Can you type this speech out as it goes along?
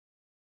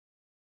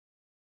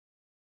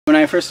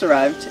I first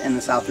arrived in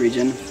the South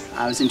region,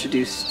 I was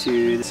introduced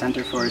to the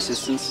Center for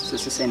Assistance to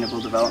Sustainable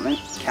Development,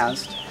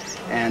 CASD,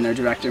 and their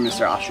director,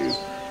 Mr. Ashu.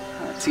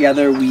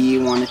 Together we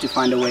wanted to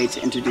find a way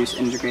to introduce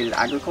integrated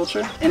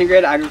agriculture.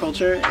 Integrated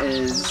agriculture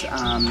is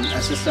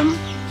a system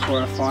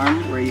for a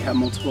farm where you have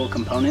multiple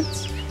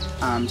components,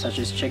 such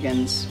as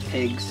chickens,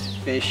 pigs,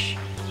 fish,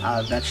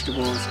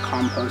 vegetables,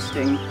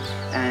 composting,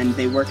 and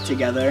they work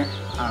together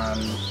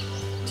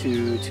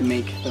to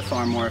make the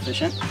farm more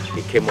efficient.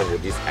 He came up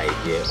with this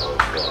idea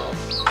of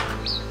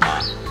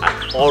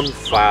an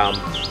on-farm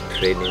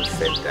training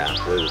center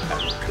where we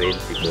can train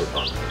people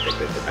on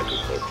integrated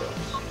agriculture.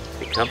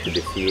 They come to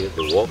the field,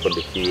 they work on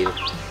the field,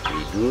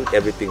 we do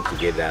everything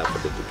together for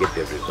them to get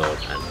the result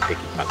and take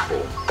it back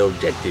home. The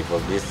objective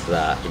of this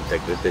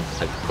integrated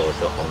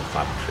agriculture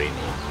on-farm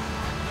training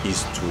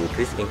is to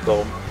increase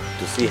income,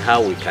 to see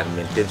how we can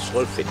maintain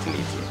soil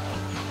fertility,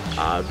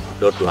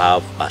 not to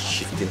have a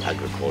shifting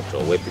agriculture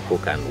where people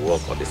can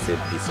work on the same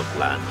piece of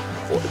land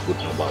for a good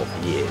number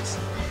of years.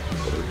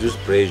 To reduce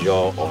pressure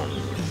on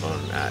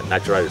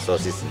natural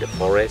resources in the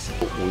forest.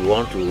 We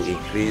want to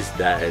increase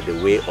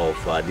the way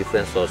of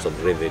different sources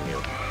of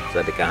revenue, so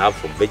that they can have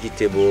from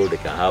vegetable, they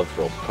can have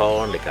from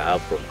corn, they can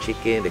have from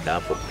chicken, they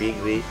can have from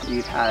piggery.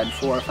 We've had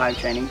 4 or 5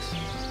 trainings,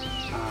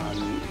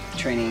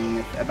 training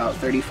with about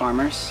 30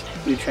 farmers.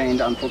 We've trained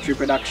on poultry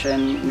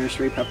production,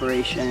 nursery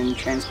preparation,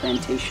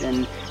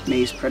 transplantation,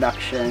 maize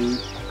production,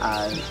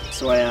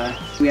 soya.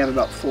 We have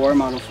about 4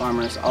 model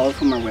farmers, all of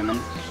whom are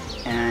women,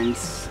 and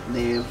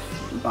they've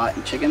bought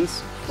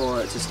chickens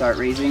to start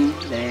raising.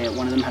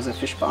 One of them has a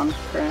fish pond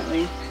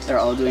currently. They're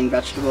all doing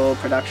vegetable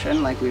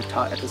production like we've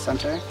taught at the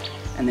center,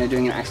 and they're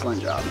doing an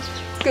excellent job.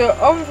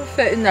 On veut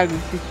faire une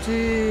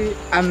agriculture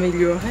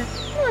améliorée.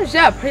 J'ai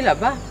appris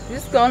là-bas,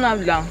 jusqu'on a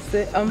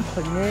lancé un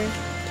premier.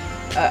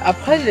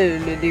 Après les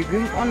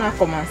légumes, on a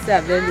commencé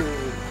avec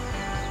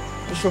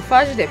le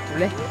chauffage des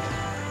poulets.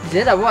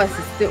 J'ai d'abord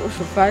assisté au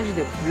chauffage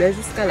des poulets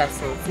jusqu'à la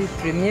sortie,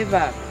 première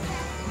vague.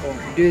 Bon,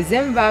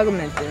 deuxième vague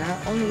maintenant,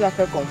 on nous a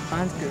fait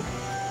comprendre que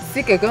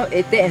si quelqu'un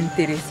était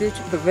intéressé,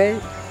 tu pouvais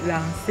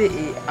lancer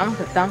et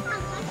entre-temps,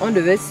 on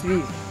devait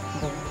suivre.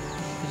 Bon,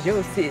 j'ai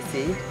aussi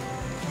essayé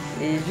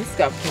et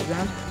jusqu'à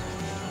présent,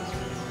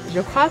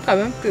 je crois quand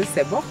même que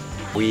c'est bon.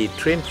 We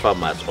train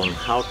farmers on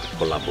how to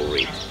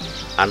collaborate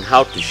and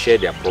how to share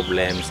their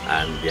problems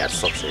and their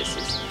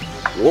successes.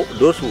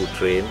 Those who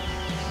train,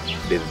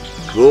 they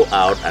go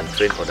out and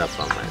train other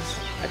farmers.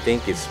 I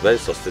think it's very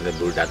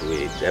sustainable that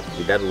way.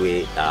 That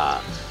way,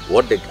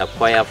 what they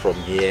acquire from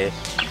here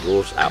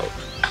goes out.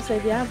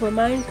 C'est bien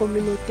vraiment une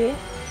communauté.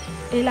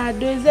 Et la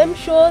deuxième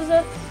chose,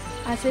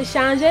 c'est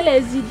changer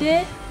les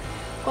idées,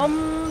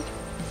 comme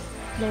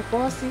les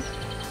porcs aussi.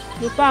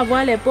 Ne pas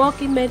avoir les porcs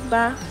qui mettent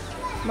bas.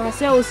 Ma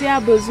soeur aussi a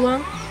besoin.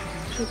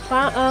 Je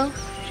prends un,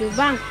 je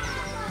vends.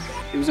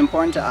 It was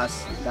important to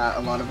us that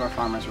a lot of our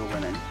farmers were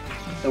women.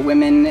 The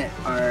women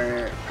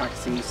are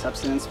practicing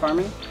subsistence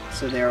farming,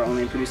 so they are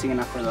only producing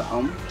enough for the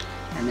home,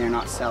 and they're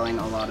not selling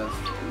a lot of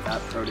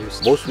that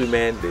produce. Most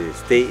women, they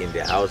stay in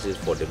their houses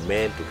for the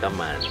men to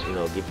come and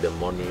give them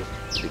money.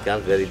 It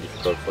becomes very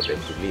difficult for them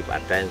to live.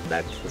 At times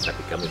that things are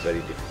becoming very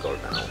difficult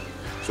now.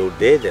 So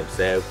they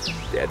themselves,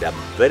 they are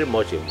very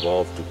much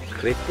involved to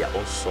create their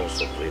own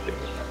source of revenue.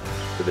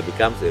 So they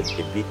become a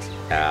bit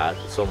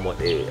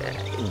somewhat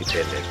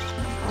independent.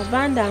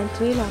 Avant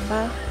d'entrer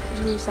là-bas,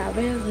 je ne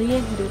savais rien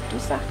de tout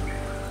ça.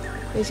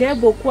 J'ai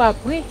beaucoup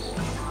appris.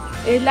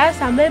 Et là,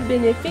 ça m'est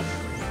bénéfique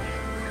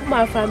pour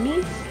ma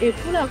famille et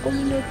pour la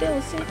communauté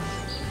aussi.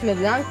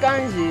 Maintenant, quand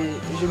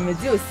je me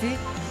dis aussi,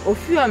 au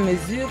fur et à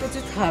mesure que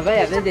tu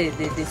travailles avec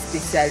des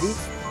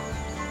spécialistes,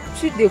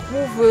 tu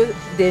découvres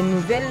des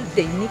nouvelles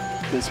techniques.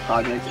 This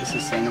project is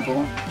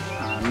sustainable,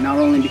 not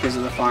only because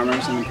of the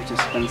farmers and the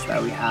participants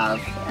that we have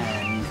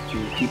and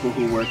the people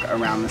who work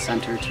around the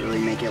center to really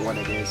make it what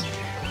it is,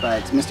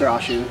 but Mr.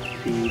 Ashu,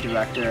 the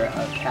director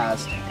of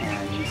CASD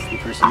and the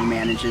person who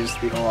manages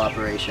the whole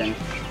operation,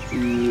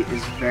 he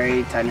is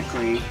very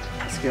technically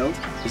skilled.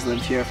 He's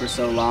lived here for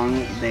so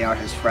long, they are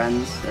his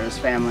friends, they're his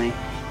family,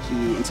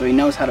 and so he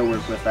knows how to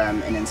work with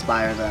them and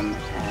inspire them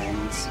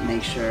and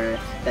make sure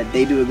that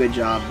they do a good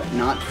job,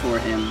 not for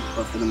him,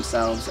 but for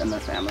themselves and their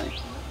family.